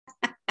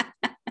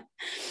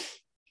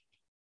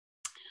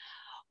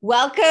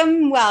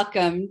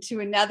Welcome to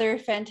another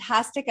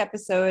fantastic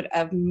episode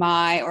of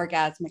My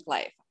Orgasmic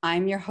Life.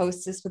 I'm your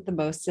hostess with the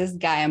mostest,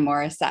 Gaia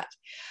Morissette.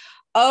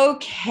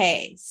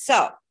 Okay,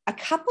 so a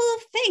couple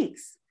of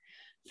things.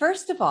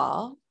 First of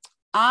all,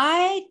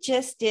 I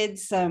just did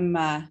some,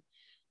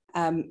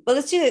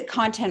 let's do the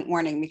content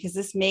warning because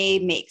this may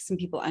make some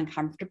people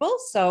uncomfortable.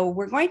 So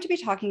we're going to be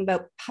talking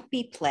about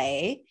puppy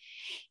play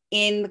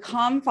in the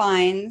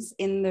confines,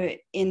 in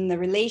the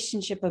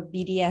relationship of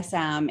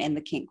BDSM and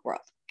the kink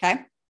world,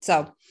 okay?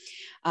 So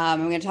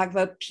I'm going to talk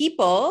about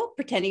people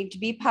pretending to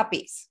be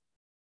puppies.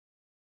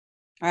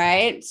 All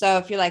right. So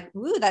if you're like,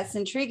 ooh, that's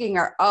intriguing,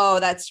 or, oh,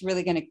 that's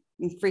really going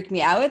to freak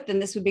me out, then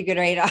this would be a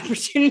great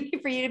opportunity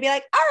for you to be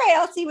like, all right,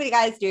 I'll see what you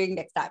guys are doing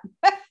next time.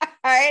 All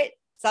right.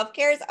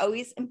 Self-care is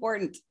always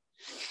important.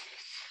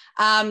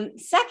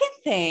 Second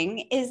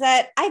thing is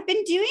that I've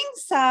been doing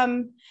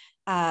some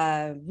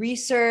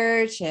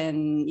research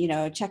and,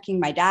 checking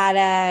my data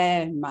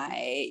and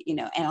my,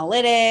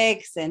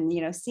 analytics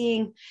and,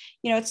 seeing,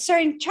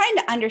 trying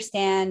to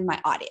understand my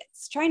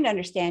audience, trying to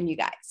understand you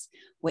guys,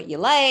 what you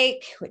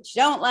like, what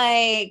you don't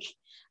like.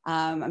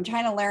 I'm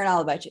trying to learn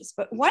all about you.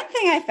 But one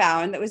thing I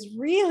found that was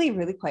really,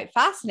 really quite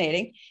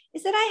fascinating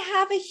is that I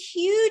have a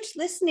huge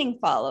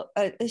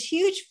a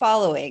huge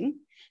following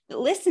that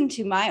listen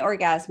to my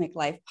Orgasmic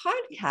Life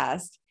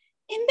podcast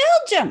in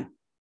Belgium.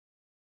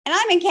 And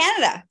I'm in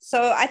Canada.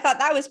 So I thought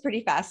that was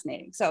pretty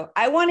fascinating. So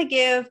I want to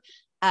give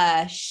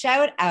a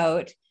shout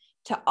out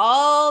to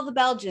all the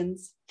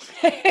Belgians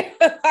who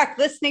are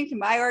listening to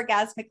my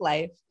Orgasmic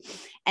Life.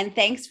 And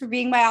thanks for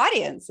being my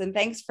audience. And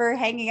thanks for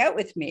hanging out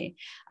with me.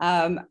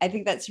 I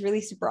think that's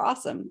really super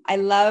awesome. I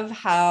love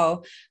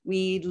how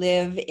we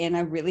live in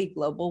a really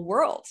global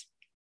world.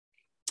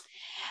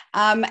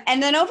 And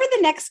then over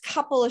the next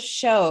couple of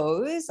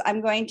shows,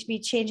 I'm going to be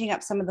changing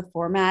up some of the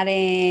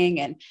formatting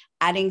and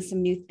adding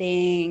some new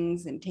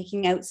things and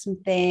taking out some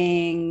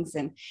things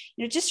and,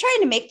 just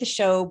trying to make the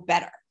show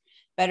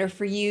better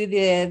for you,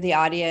 the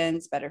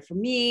audience, better for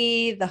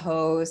me, the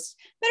host,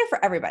 better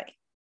for everybody.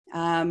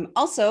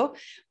 Also,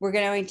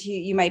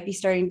 you might be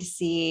starting to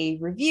see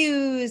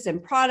reviews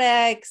and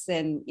products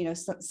and,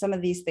 some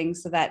of these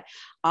things so that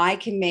I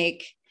can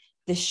make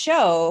the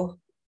show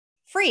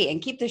free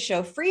and keep the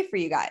show free for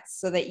you guys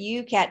so that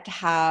you get to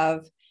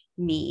have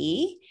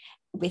me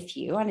with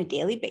you on a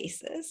daily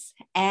basis.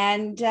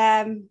 And,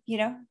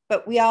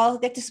 but we all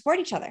get to support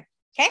each other.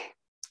 Okay.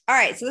 All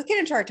right. So let's get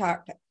into our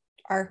topic.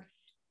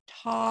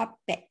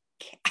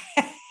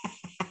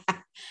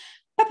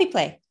 Puppy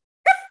play.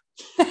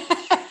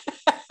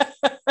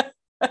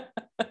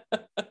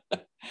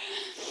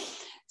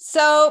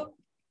 So,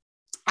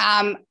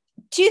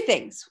 two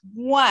things.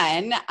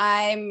 One,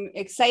 I'm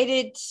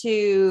excited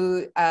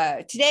to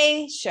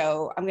today's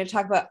show. I'm going to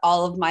talk about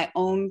all of my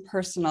own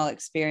personal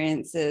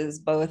experiences,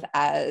 both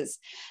as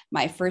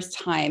my first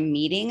time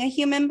meeting a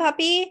human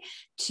puppy,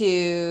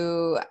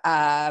 to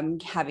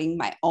having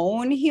my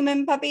own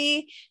human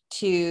puppy,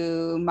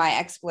 to my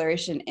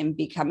exploration in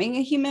becoming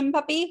a human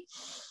puppy.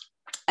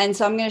 And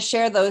so I'm going to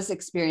share those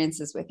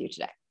experiences with you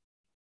today.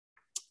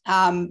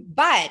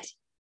 But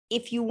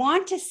if you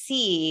want to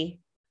see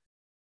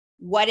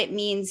what it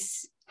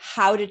means,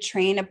 how to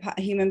train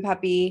a human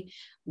puppy,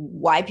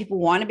 why people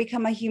want to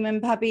become a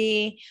human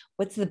puppy,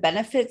 what's the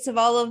benefits of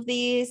all of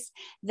these,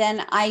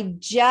 then I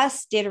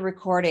just did a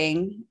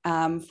recording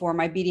for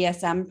my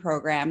BDSM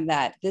program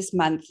that this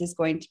month is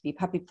going to be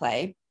puppy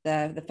play,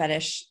 the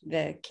fetish,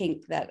 the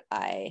kink that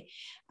I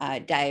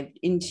dived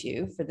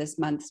into for this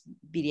month's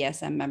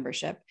BDSM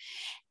membership.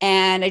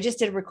 And I just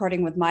did a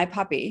recording with my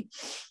puppy.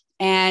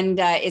 And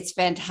it's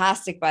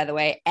fantastic, by the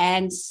way,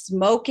 and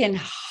smoking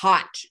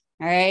hot.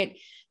 All right.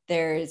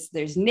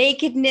 There's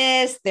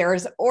nakedness,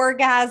 there's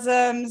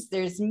orgasms,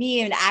 there's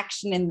me in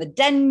action in the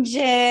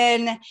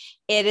dungeon.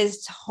 It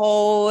is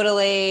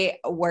totally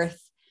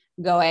worth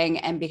going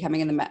and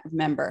becoming a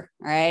member.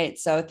 All right.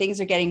 So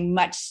things are getting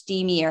much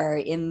steamier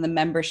in the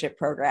membership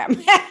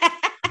program.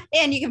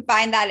 And you can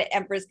find that at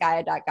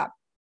empressgaia.com.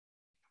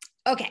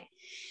 Okay.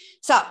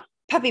 So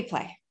puppy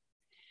play.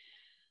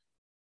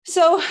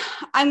 So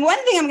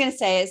one thing I'm going to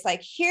say is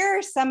like, here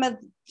are some of,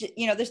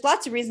 there's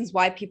lots of reasons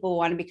why people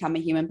want to become a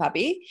human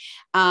puppy.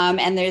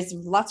 And there's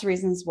lots of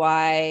reasons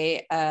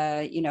why,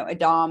 a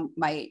dom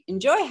might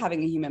enjoy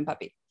having a human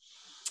puppy.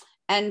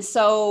 And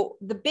so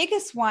the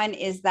biggest one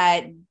is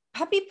that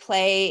puppy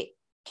play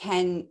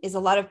is a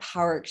lot of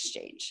power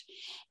exchange.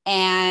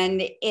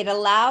 And it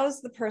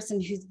allows the person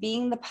who's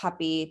being the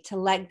puppy to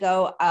let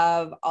go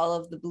of all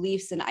of the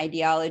beliefs and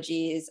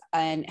ideologies,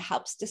 and it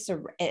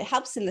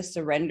helps in the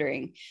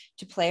surrendering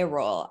to play a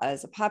role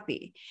as a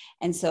puppy.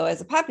 And so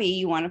as a puppy,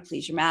 you want to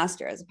please your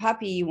master. As a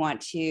puppy, you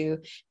want to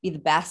be the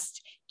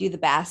best, do the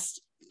best,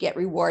 get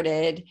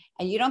rewarded,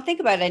 and you don't think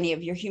about any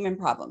of your human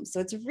problems. So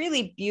it's a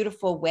really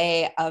beautiful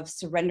way of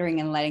surrendering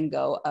and letting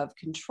go of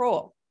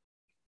control.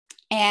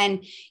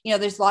 And,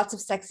 there's lots of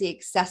sexy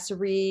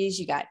accessories.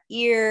 You got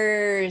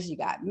ears, you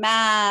got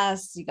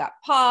masks, you got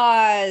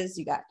paws,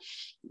 you got,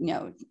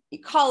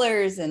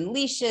 collars and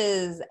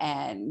leashes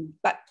and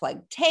butt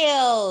plug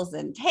tails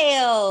and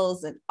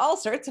all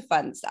sorts of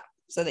fun stuff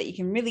so that you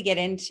can really get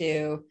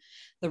into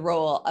the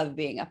role of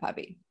being a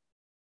puppy.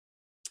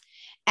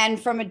 And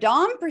from a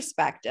Dom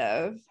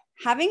perspective,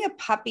 having a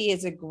puppy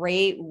is a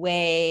great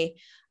way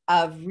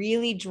of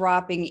really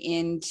dropping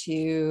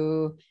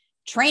into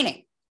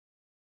training,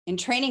 in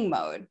training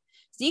mode.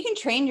 So you can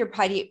train your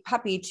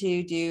puppy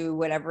to do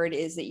whatever it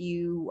is that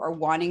you are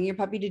wanting your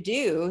puppy to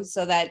do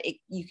so that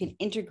you can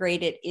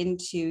integrate it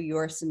into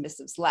your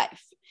submissive's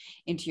life,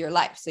 into your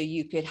life. So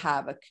you could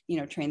have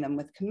train them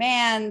with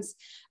commands,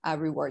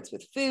 rewards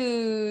with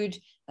food,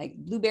 like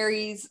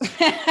blueberries.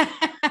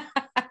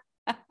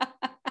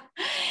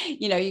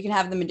 You can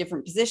have them in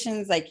different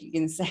positions. Like you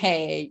can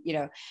say,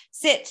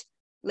 sit,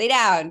 lay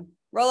down,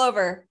 roll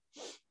over,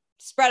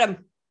 spread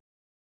them,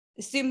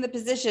 assume the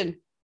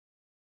position,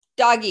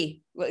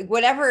 doggy,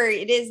 whatever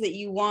it is that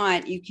you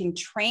want, you can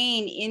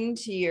train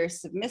into your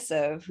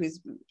submissive, who's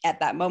at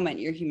that moment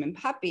your human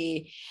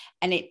puppy,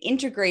 and it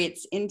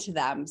integrates into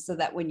them so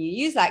that when you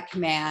use that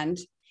command,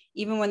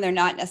 even when they're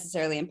not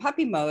necessarily in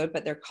puppy mode,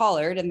 but they're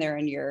collared and they're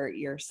in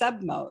your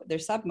sub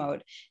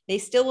mode, they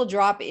still will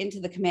drop into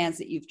the commands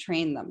that you've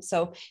trained them.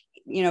 So,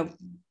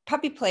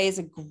 puppy play is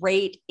a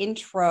great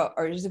intro,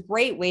 or is a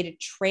great way to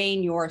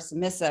train your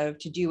submissive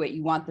to do what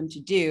you want them to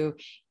do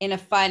in a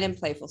fun and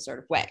playful sort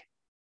of way.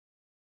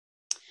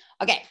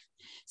 Okay.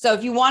 So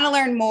if you want to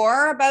learn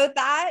more about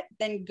that,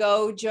 then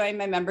go join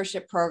my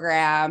membership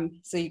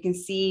program so you can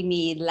see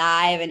me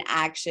live in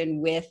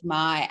action with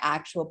my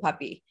actual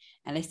puppy.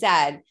 And I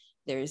said,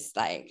 there's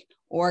like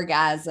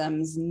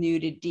orgasms,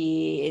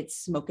 nudity, it's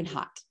smoking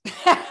hot.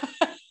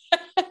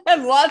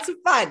 Lots of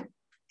fun.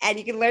 And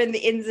you can learn the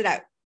ins and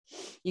outs.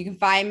 You can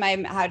find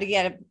how to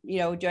get,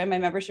 join my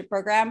membership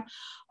program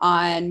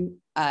on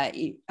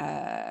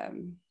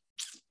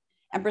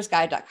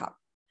empressguide.com.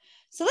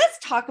 So let's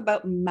talk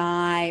about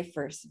my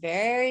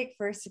very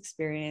first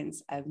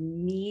experience of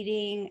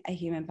meeting a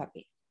human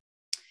puppy.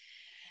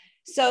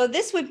 So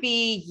this would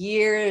be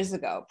years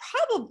ago,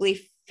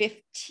 probably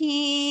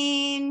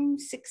 15,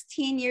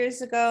 16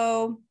 years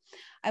ago.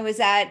 I was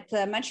at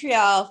the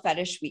Montreal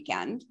Fetish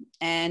Weekend,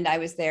 and I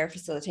was there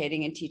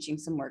facilitating and teaching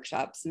some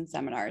workshops and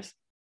seminars.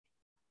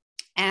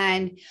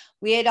 And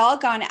we had all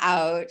gone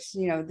out,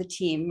 the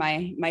team,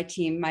 my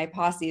team, my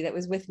posse that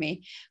was with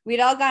me,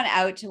 we'd all gone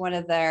out to one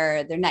of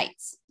their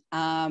nights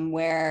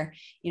where,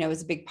 it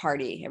was a big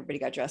party. Everybody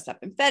got dressed up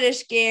in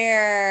fetish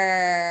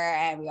gear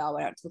and we all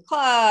went out to the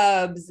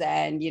clubs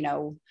and,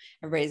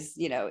 everybody's,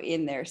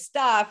 in their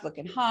stuff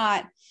looking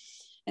hot.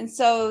 And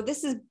so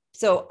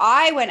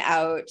I went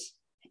out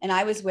and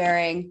I was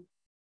wearing,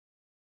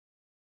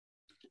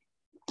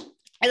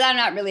 and I'm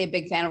not really a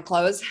big fan of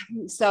clothes.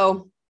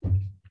 So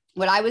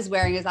what I was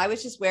wearing is I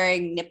was just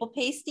wearing nipple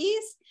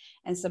pasties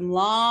and some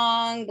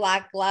long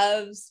black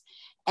gloves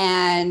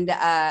and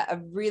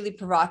a really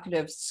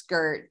provocative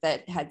skirt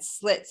that had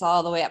slits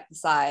all the way up the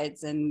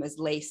sides and was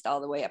laced all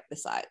the way up the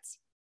sides.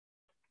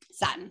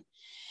 Satin.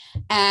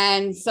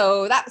 And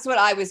so that's what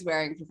I was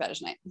wearing for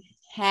fetish night.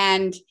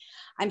 And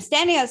I'm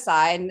standing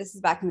outside, and this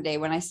is back in the day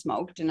when I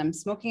smoked, and I'm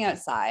smoking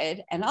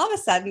outside. And all of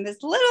a sudden,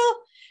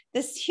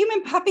 this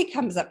human puppy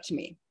comes up to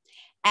me.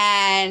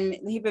 And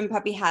the human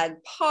puppy had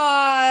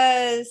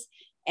paws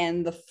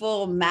and the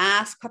full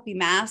puppy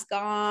mask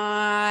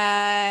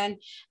on.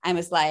 I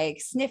was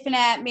like sniffing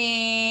at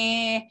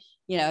me,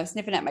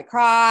 sniffing at my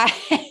crotch,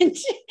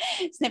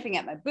 sniffing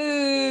at my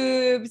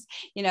boobs,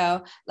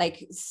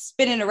 like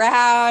spinning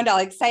around, all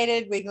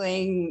excited,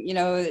 wiggling,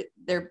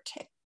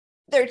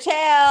 their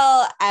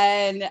tail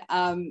and,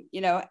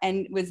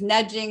 and was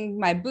nudging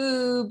my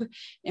boob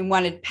and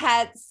wanted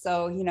pets.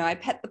 So, I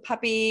pet the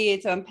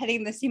puppy. So I'm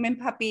petting this human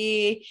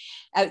puppy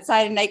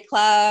outside a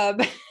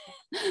nightclub.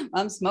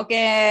 I'm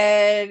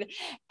smoking.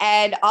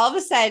 And all of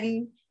a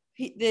sudden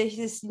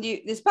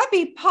this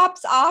puppy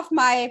pops off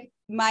my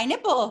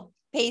nipple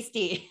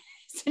pasty.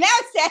 So now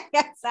I'm standing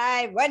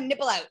outside, one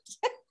nipple out.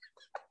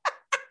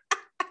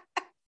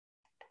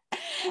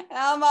 And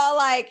I'm all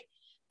like,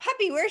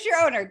 puppy, where's your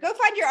owner? Go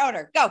find your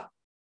owner. Go.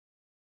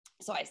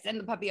 So I send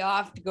the puppy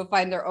off to go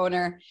find their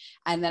owner.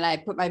 And then I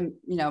put my,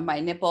 my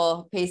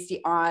nipple pasty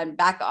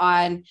back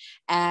on.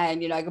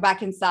 And, I go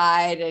back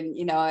inside and,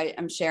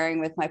 I'm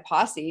sharing with my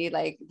posse,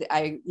 like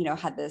I,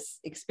 had this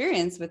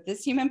experience with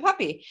this human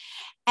puppy.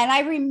 And I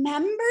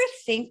remember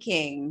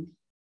thinking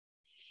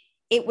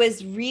it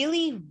was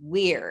really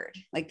weird.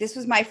 Like this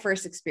was my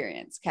first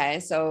experience.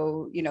 Okay.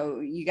 So,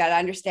 you got to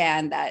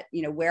understand that,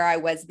 where I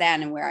was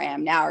then and where I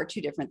am now are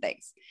two different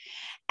things.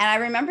 And I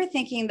remember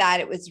thinking that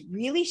it was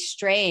really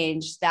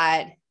strange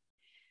that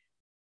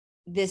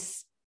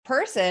this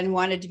person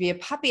wanted to be a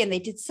puppy, and they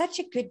did such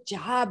a good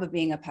job of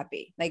being a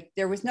puppy. Like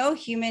there was no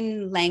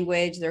human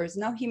language, there was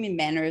no human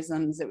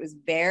mannerisms. It was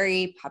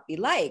very puppy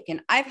like.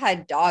 And I've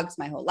had dogs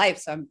my whole life,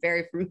 so I'm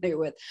very familiar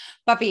with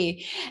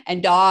puppy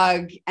and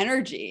dog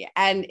energy.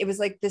 And it was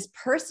like this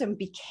person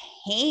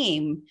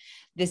became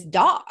this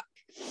dog.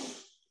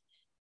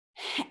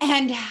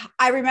 And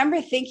I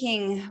remember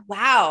thinking,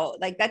 wow,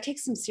 like that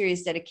takes some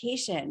serious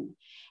dedication.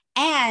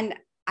 And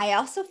I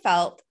also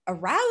felt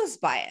aroused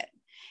by it.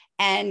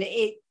 And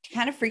it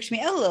kind of freaked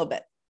me out a little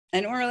bit. I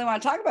don't really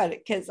want to talk about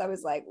it because I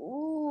was like,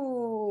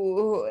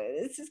 ooh,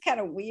 this is kind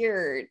of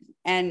weird.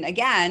 And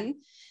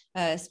again,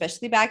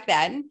 especially back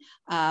then,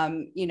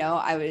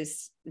 I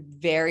was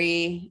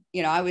very,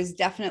 I was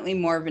definitely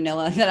more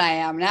vanilla than I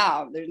am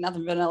now. There's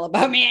nothing vanilla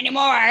about me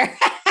anymore.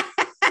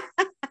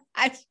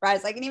 I'm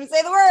surprised I can even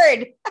say the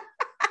word.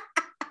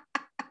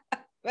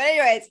 But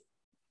anyways,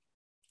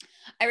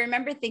 I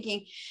remember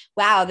thinking,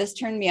 wow, this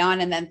turned me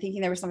on, and then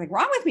thinking there was something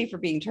wrong with me for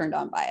being turned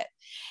on by it.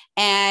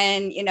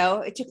 And,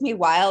 it took me a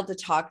while to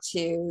talk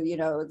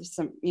to,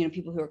 some,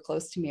 people who are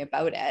close to me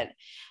about it.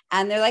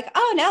 And they're like,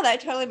 oh, no,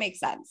 that totally makes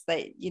sense.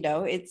 That,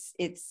 it's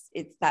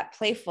that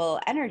playful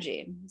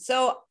energy.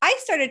 So I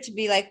started to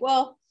be like,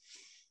 well,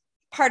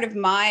 part of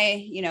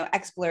my,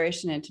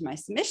 exploration into my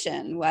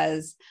submission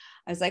was,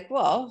 I was like,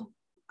 well,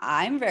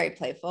 I'm very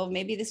playful.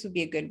 Maybe this would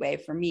be a good way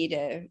for me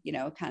to,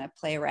 kind of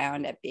play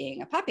around at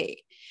being a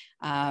puppy.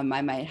 I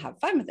might have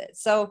fun with it.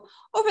 So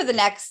over the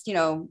next,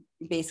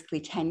 basically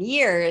 10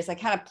 years, I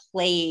kind of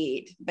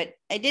played, but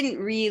I didn't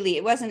really,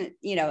 it wasn't,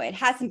 it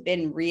hasn't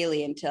been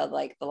really until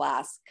like the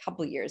last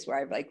couple of years where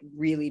I've like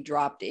really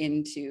dropped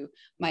into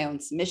my own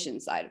submission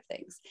side of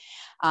things.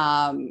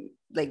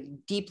 Like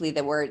deeply,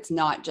 where it's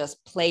not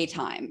just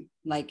playtime,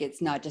 like it's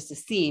not just a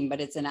scene,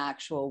 but it's an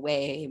actual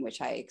way in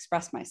which I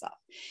express myself.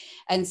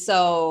 And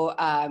so,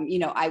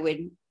 I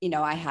would,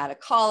 I had a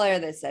collar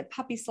that said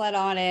puppy slut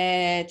on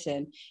it.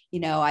 And,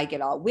 I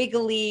get all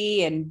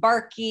wiggly and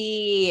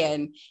barky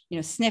and,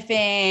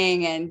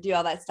 sniffing and do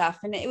all that stuff.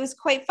 And it was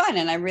quite fun.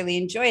 And I really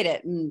enjoyed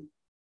it. And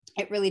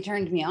it really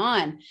turned me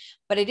on,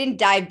 but I didn't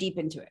dive deep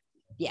into it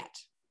yet.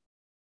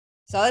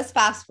 So let's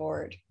fast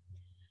forward.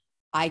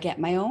 I get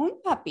my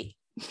own puppy.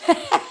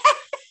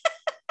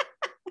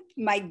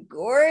 My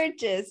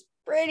gorgeous,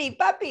 pretty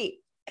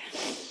puppy.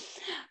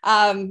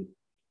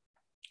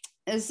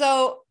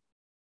 So,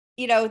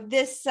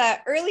 this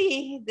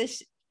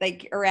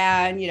like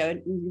around,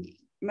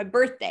 my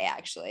birthday,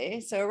 actually.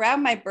 So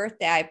around my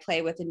birthday, I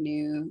play with a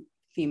new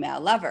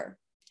female lover.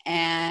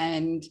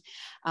 And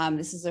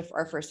this is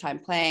our first time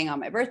playing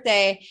on my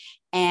birthday.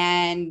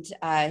 And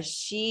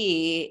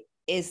she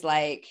is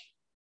like,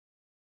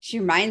 she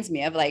reminds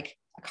me of like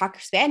a Cocker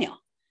Spaniel.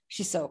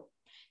 She's so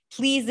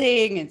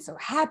pleasing and so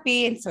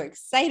happy and so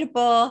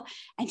excitable.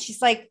 And she's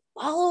like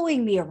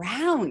following me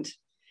around.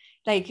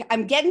 Like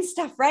I'm getting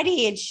stuff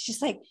ready and she's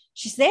just like,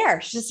 she's there.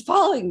 She's just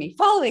following me.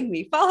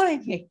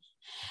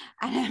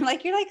 And I'm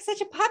like, you're like such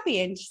a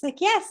puppy. And she's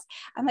like, yes.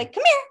 I'm like,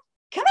 come here,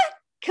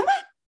 come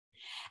on.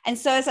 And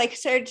so as I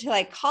started to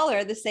like call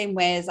her the same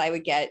way as I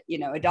would get,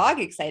 a dog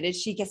excited,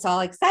 she gets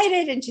all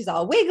excited and she's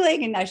all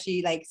wiggling. And now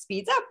she like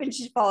speeds up and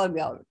she's following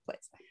me all over the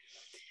place.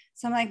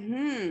 So I'm like,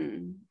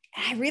 And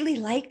I really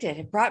liked it.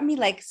 It brought me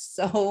like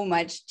so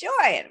much joy.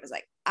 And it was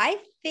like, I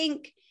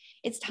think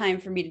it's time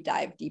for me to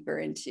dive deeper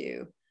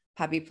into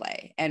puppy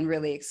play and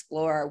really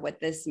explore what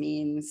this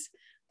means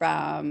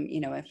from,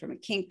 from a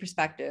kink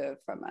perspective,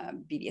 from a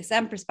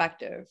BDSM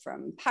perspective,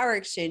 from power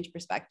exchange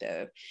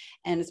perspective,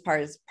 and as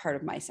part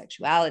of my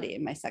sexuality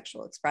and my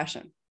sexual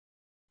expression.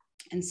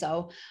 And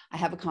so I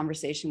have a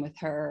conversation with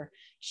her.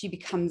 She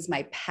becomes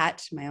my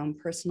pet, my own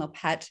personal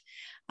pet,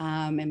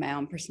 and my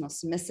own personal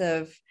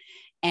submissive.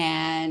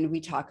 And we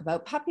talk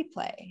about puppy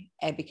play,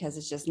 and because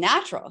it's just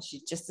natural.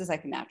 She just is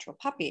like a natural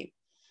puppy.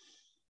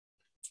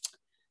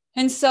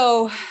 And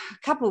so a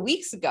couple of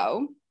weeks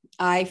ago,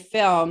 I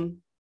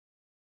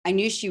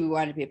knew she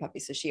wanted to be a puppy.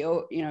 So she,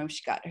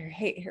 she got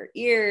her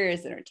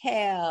ears and her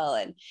tail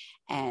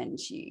and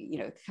she,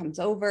 comes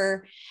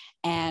over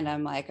and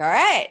I'm like, all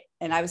right.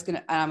 And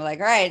I'm like,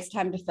 all right, it's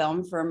time to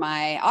film for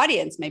my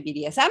audience, my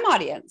BDSM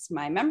audience,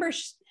 my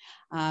members.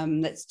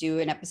 Let's do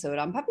an episode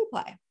on puppy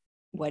play.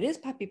 What is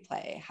puppy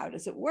play? How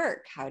does it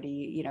work? How do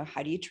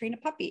you train a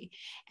puppy?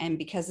 And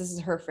because this is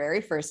her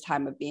very first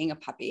time of being a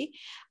puppy,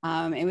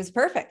 it was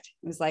perfect.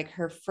 It was like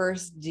her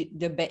first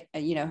debate,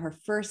 her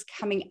first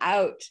coming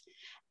out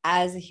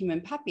as a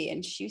human puppy.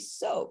 And she was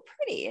so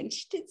pretty and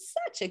she did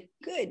such a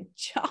good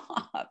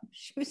job.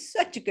 She was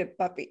such a good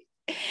puppy.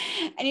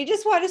 And you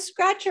just want to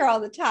scratch her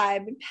all the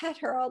time and pet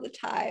her all the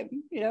time,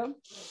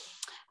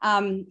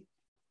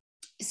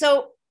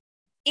 So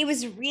it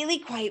was really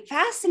quite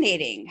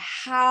fascinating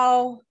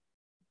how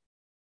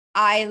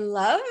I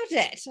loved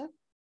it.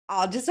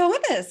 I'll just own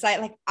this.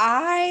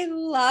 I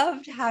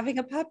loved having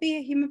a puppy,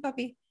 a human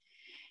puppy.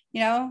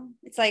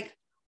 It's like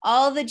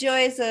all the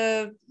joys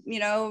of,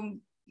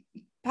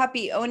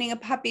 owning a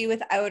puppy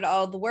without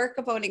all the work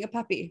of owning a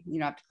puppy. You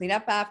don't have to clean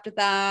up after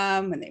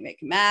them when they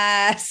make a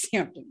mess. You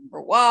don't have to go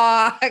for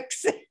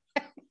walks.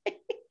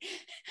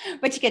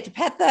 but you get to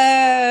pet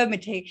them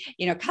and take,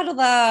 cuddle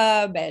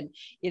them. And,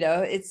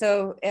 it's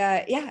so,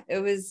 yeah,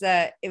 it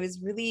was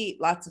really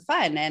lots of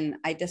fun. And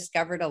I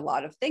discovered a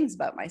lot of things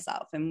about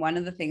myself. And one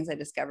of the things I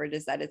discovered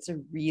is that it's a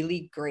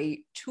really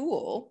great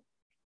tool.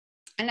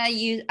 And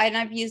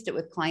I've used it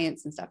with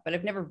clients and stuff, but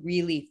I've never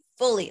really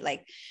fully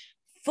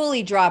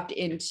dropped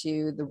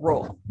into the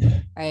role,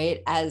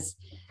 right? As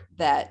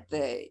that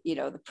the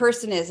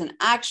person is an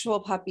actual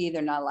puppy.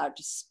 They're not allowed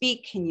to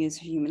speak and use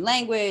human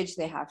language.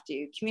 They have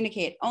to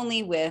communicate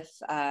only with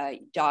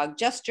dog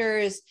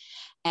gestures.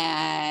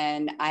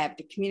 And I have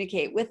to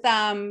communicate with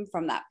them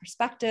from that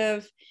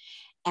perspective.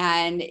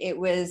 And it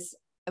was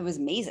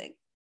amazing.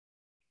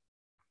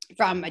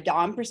 From a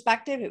Dom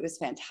perspective, it was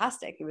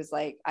fantastic. It was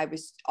like, I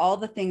was all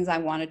the things I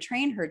want to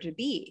train her to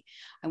be.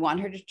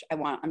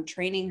 I'm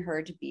training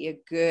her to be a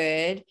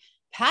good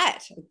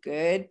pet, a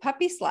good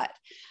puppy slut,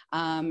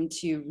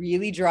 to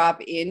really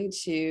drop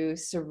into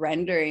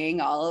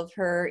surrendering all of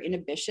her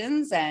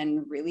inhibitions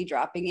and really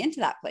dropping into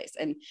that place.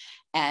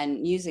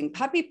 And using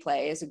puppy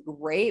play is a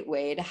great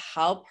way to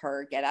help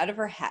her get out of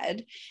her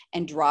head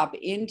and drop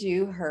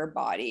into her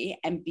body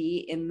and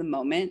be in the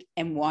moment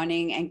and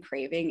wanting and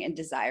craving and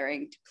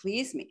desiring to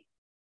please me.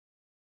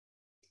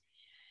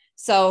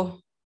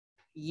 So,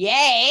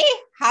 yay,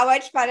 how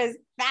much fun is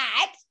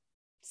that?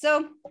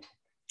 So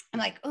I'm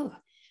like, oh,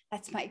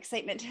 that's my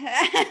excitement.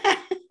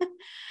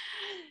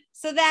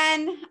 So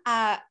then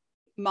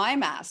my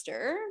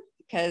master,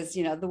 because,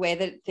 the way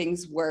that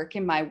things work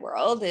in my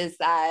world is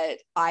that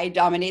I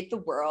dominate the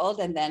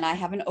world and then I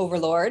have an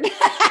overlord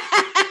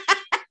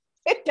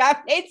who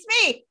dominates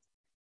me.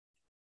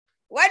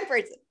 One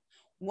person,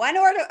 one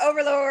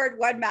overlord,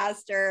 one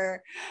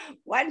master,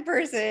 one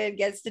person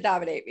gets to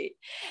dominate me.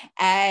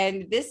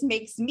 And this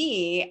makes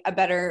me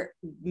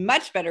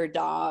much better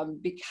Dom,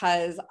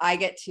 because I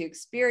get to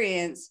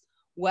experience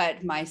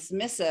what my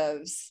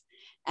submissives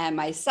and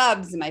my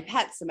subs and my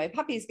pets and my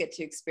puppies get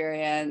to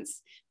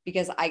experience,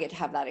 because I get to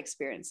have that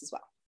experience as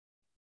well.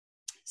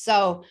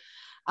 So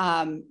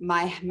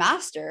my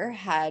master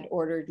had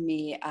ordered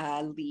me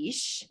a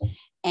leash,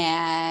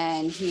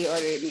 and he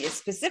ordered me a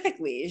specific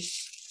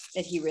leash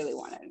that he really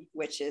wanted,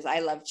 which is, I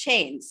love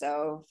chains.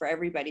 So for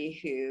everybody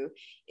who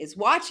is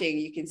watching,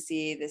 you can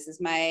see this is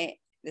my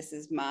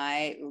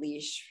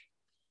leash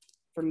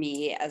for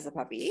me as a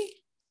puppy.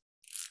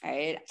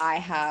 Right? I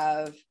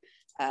have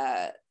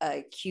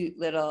a cute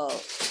little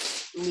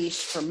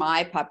leash for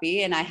my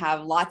puppy, and I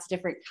have lots of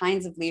different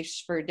kinds of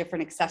leash for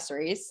different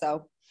accessories.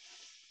 So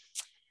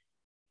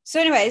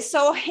anyway,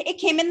 so it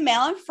came in the mail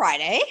on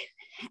Friday,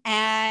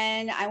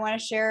 and I want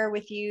to share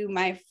with you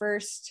my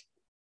first,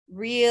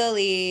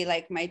 really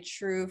my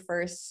true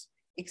first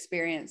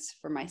experience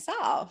for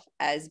myself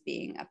as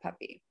being a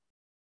puppy.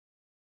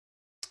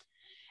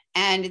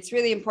 And it's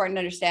really important to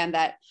understand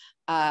that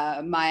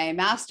my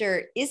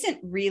master isn't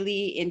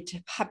really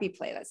into puppy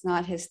play. That's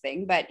not his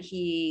thing, but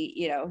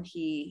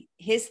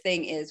his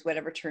thing is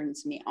whatever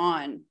turns me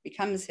on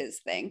becomes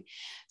his thing.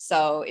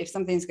 So if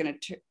something's going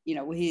to,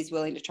 he's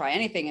willing to try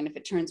anything. And if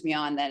it turns me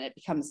on, then it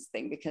becomes his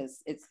thing,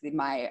 because it's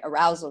my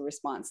arousal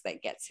response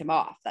that gets him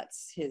off.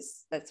 That's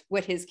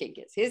what his kink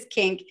is. His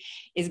kink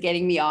is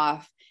getting me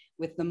off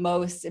with the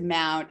most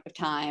amount of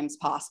times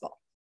possible.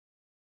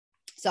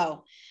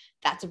 So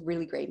that's a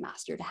really great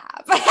master to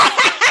have.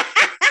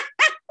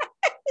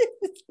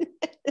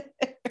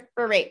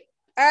 For me.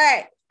 All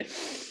right.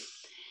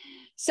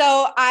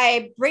 So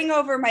I bring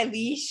over my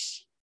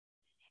leash,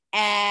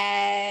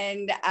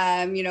 and,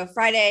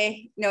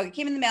 Friday, it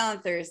came in the mail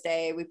on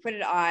Thursday. We put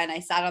it on.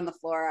 I sat on the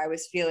floor. I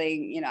was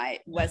feeling,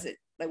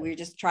 we were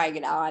just trying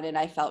it on, and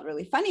I felt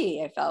really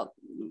funny. I felt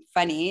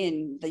funny.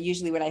 And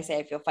usually when I say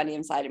I feel funny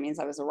inside, it means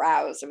I was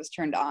aroused. I was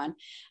turned on.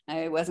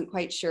 I wasn't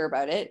quite sure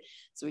about it.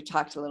 So we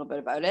talked a little bit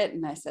about it,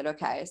 and I said,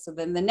 okay. So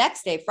then the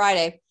next day,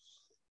 Friday,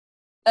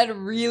 I had a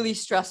really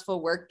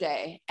stressful work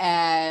day.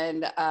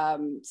 And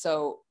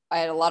so I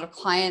had a lot of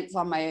clients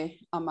on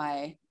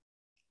my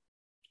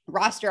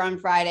roster on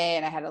Friday,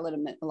 and I had a lot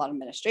of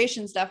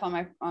administration stuff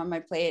on my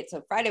plate.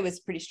 So Friday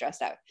was pretty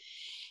stressed out,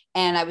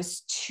 and I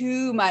was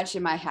too much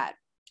in my head.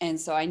 And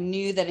so I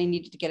knew that I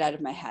needed to get out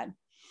of my head.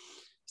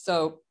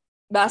 So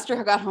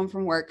Master got home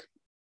from work,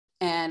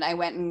 and I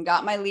went and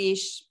got my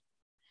leash,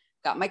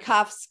 got my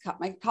cuffs, got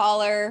my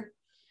collar,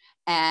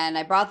 and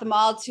I brought them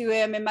all to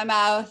him in my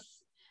mouth.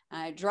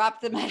 I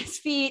dropped them at his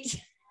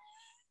feet.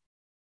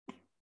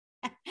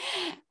 And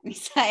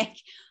he's like,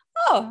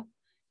 oh,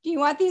 do you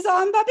want these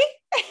on, puppy?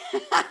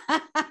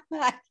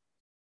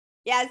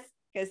 Yes,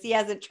 because he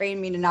hasn't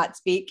trained me to not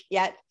speak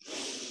yet.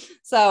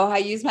 So I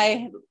use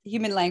my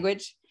human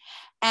language.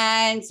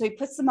 And so he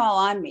puts them all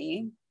on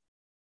me.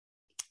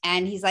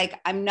 And he's like,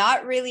 I'm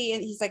not really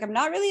in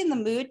the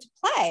mood to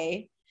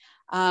play.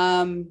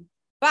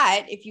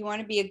 But if you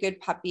want to be a good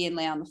puppy and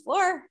lay on the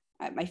floor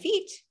at my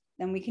feet,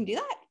 then we can do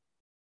that.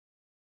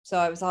 So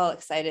I was all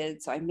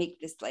excited. So I make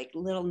this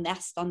little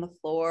nest on the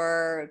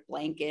floor,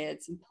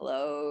 blankets and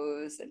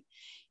pillows. And,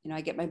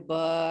 I get my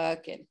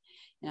book, and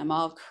I'm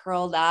all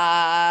curled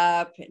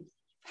up, and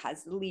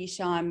has the leash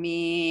on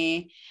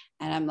me,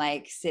 and I'm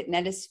like sitting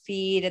at his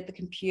feet at the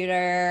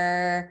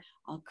computer,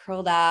 all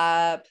curled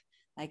up,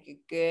 like a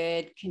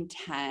good,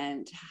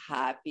 content,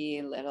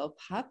 happy little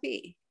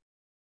puppy.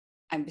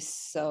 I'm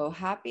so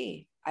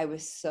happy. I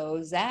was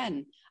so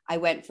zen. I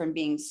went from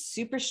being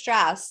super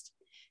stressed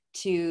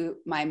to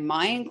my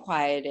mind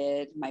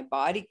quieted, my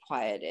body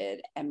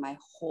quieted, and my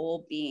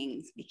whole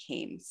being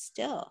became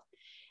still.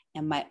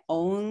 And my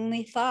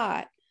only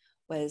thought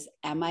was,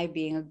 am I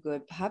being a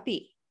good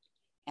puppy?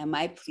 Am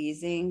I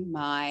pleasing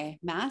my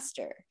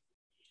master?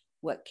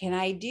 What can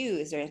I do?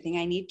 Is there anything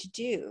I need to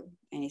do?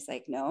 And he's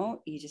like,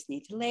 no, you just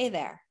need to lay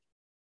there.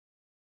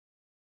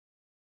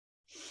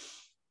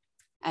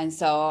 And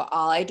so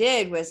all I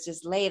did was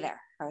just lay there.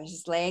 I was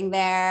just laying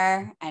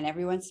there, and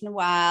every once in a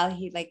while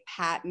he'd like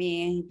pat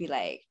me and he'd be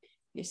like,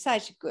 you're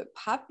such a good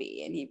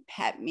puppy. And he'd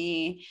pet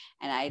me,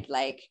 and I'd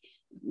like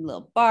a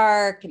little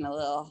bark and a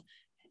little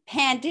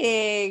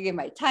panting and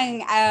my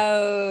tongue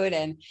out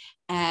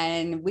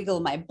and wiggle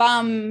my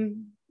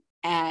bum.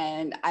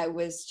 And I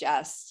was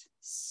just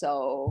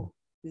so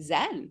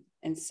zen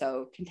and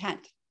so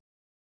content.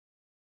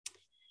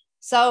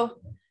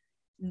 So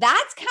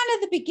that's kind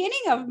of the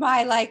beginning of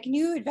my like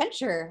new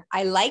adventure.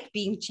 I like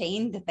being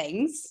chained to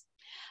things.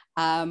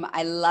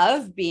 I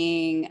love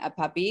being a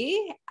puppy.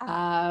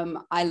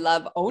 I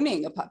love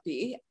owning a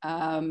puppy.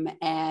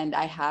 And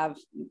I have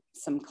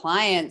some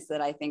clients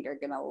that I think are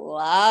going to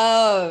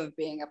love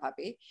being a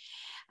puppy.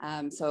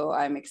 So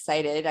I'm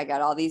excited. I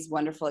got all these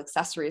wonderful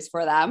accessories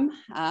for them.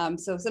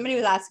 So somebody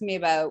was asking me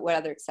about what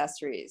other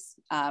accessories.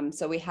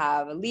 So we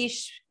have a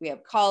leash, we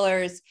have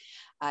collars,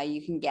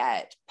 you can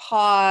get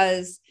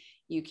paws,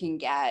 you can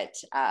get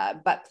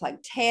butt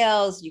plug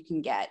tails, you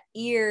can get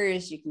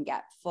ears, you can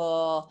get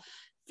full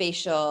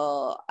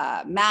facial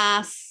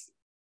masks,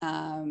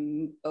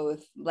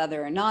 both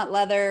leather and not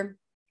leather.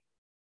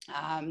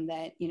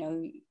 That, you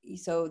know,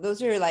 so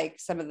those are like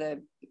some of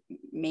the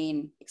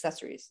main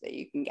accessories that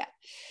you can get.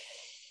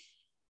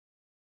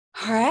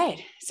 All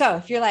right. So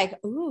if you're like,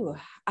 ooh,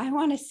 I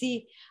want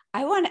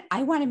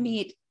to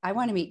meet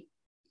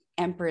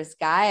Empress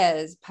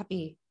Gaia's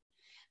puppy.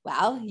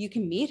 Well, you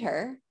can meet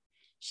her.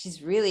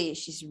 She's really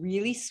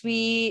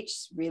sweet.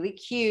 She's really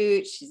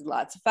cute. She's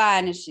lots of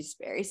fun, and she's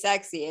very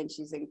sexy, and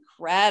she's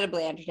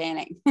incredibly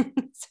entertaining.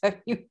 So if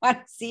you want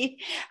to see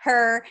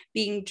her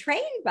being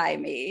trained by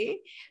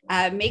me,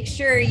 make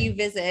sure you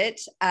visit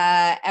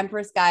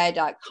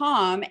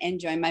empressgaia.com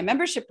and join my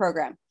membership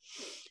program.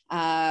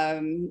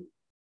 You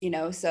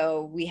know,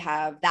 so we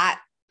have that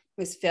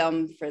was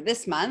filmed for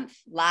this month.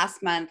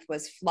 Last month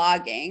was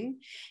flogging.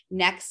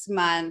 Next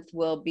month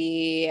will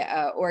be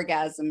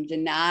orgasm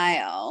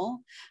denial,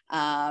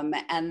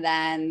 and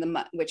then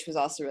which was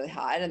also really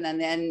hot. And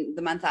then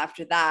the month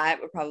after that,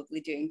 we're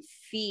probably doing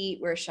feet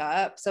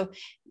worship. So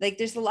like,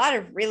 there's a lot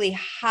of really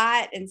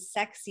hot and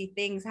sexy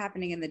things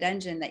happening in the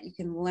dungeon that you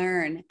can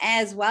learn,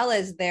 as well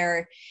as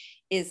there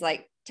is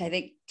like, I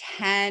think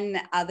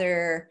 10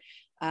 other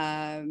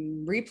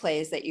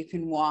replays that you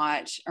can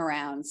watch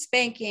around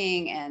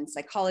spanking and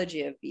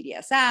psychology of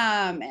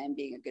BDSM and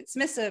being a good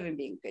submissive and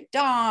being a good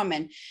dom.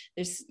 And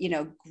there's, you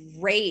know,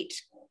 great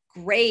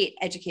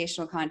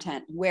educational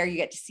content where you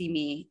get to see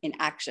me in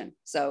action.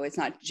 So it's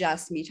not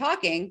just me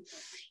talking,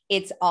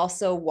 it's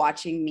also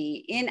watching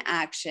me in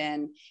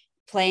action,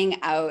 playing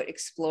out,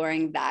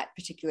 exploring that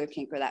particular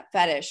kink or that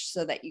fetish,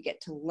 so that you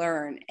get to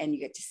learn and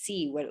you get to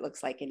see what it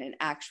looks like in an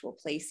actual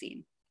play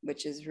scene,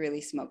 which is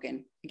really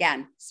smoking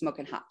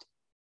hot.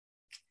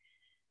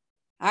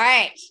 All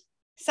right.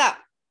 So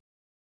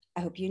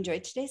I hope you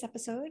enjoyed today's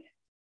episode.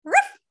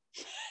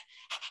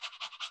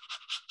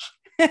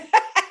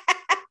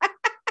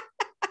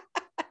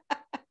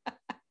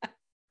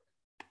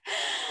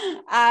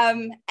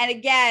 And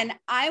again,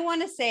 I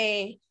want to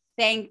say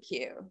thank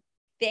you.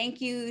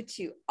 Thank you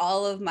to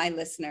all of my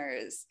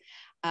listeners.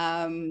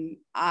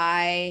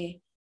 I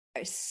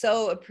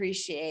so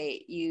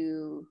appreciate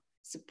your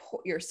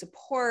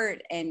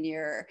support and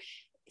your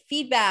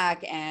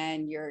feedback,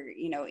 and your,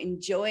 you know,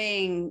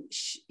 enjoying,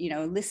 you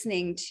know,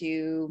 listening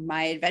to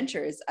my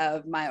adventures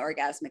of my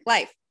orgasmic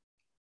life.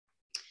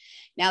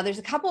 Now, there's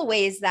a couple of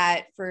ways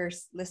that for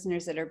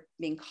listeners that are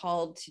being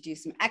called to do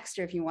some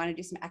extra, if you want to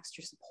do some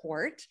extra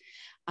support,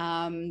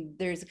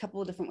 there's a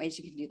couple of different ways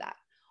you can do that.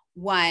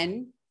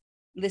 One,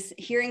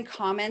 hearing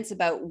comments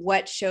about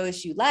what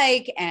shows you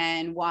like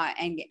and why,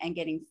 and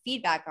getting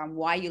feedback on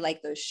why you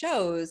like those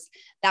shows,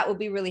 that will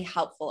be really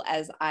helpful,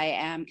 as I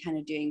am kind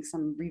of doing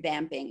some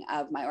revamping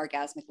of my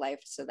orgasmic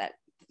life, so that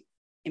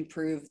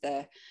improve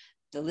the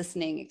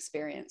listening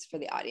experience for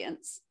the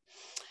audience.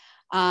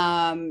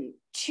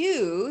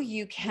 Two,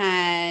 you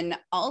can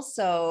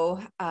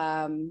also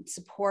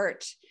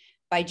support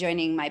by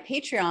joining my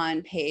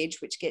Patreon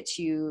page, which gets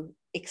you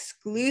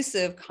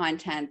exclusive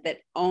content that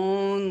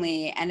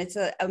only, and it's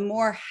a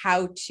more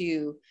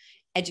how-to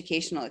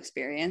educational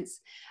experience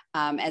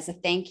as a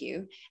thank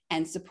you,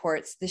 and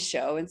supports the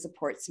show and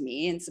supports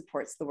me and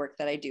supports the work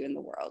that I do in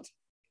the world.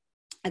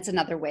 That's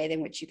another way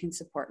in which you can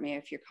support me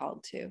if you're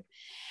called to.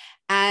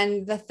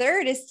 And the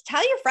third is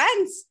tell your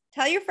friends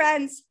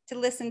to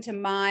listen to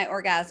My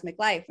Orgasmic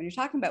Life. When you're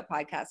talking about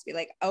podcasts, be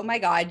like, oh my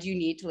God, you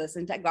need to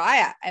listen to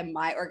Gaia and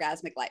My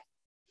Orgasmic Life.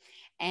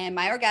 And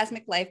My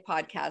Orgasmic Life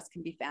podcast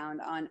can be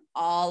found on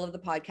all of the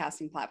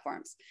podcasting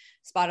platforms,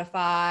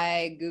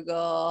 Spotify,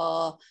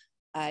 Google,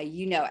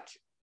 you know it.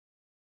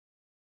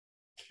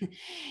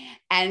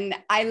 And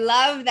I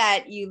love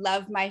that you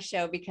love my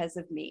show because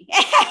of me.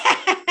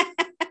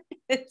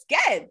 It's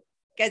good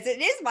because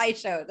it is my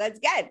show. That's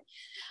good.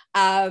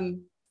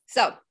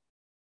 So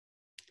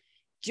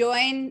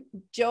join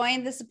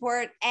the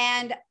support.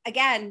 And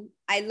again,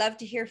 I love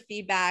to hear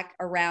feedback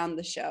around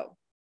the show.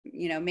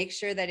 You know, make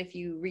sure that if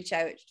you reach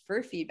out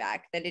for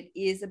feedback, that it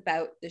is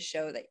about the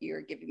show that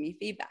you're giving me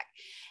feedback.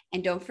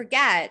 And don't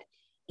forget,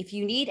 if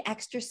you need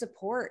extra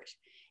support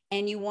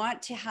and you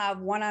want to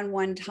have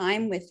one-on-one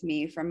time with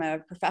me from a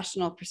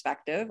professional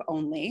perspective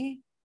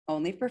only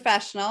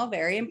professional,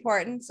 very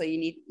important. So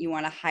you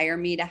want to hire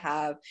me to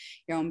have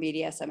your own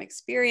BDSM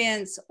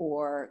experience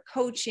or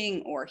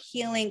coaching or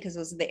healing, because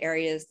those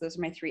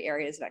are my 3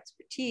 areas of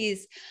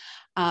expertise.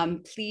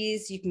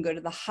 Please, you can go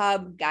to the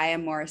hub,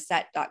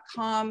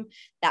 GaiaMorissette.com.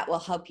 That will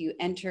help you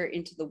enter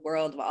into the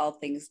world of all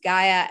things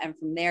Gaia. And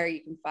from there,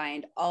 you can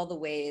find all the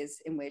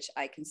ways in which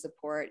I can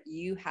support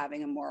you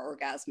having a more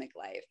orgasmic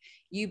life,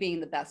 you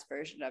being the best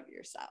version of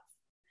yourself.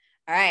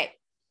 All right.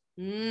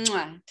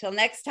 Till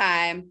next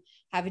time,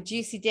 have a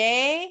juicy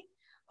day.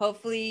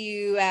 Hopefully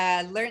you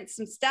learned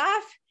some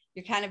stuff.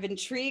 You're kind of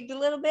intrigued a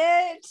little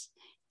bit,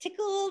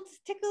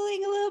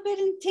 tickling a little bit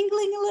and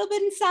tingling a little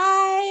bit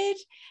inside.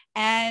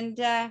 And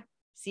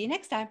see you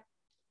next time.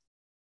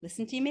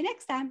 Listen to me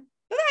next time.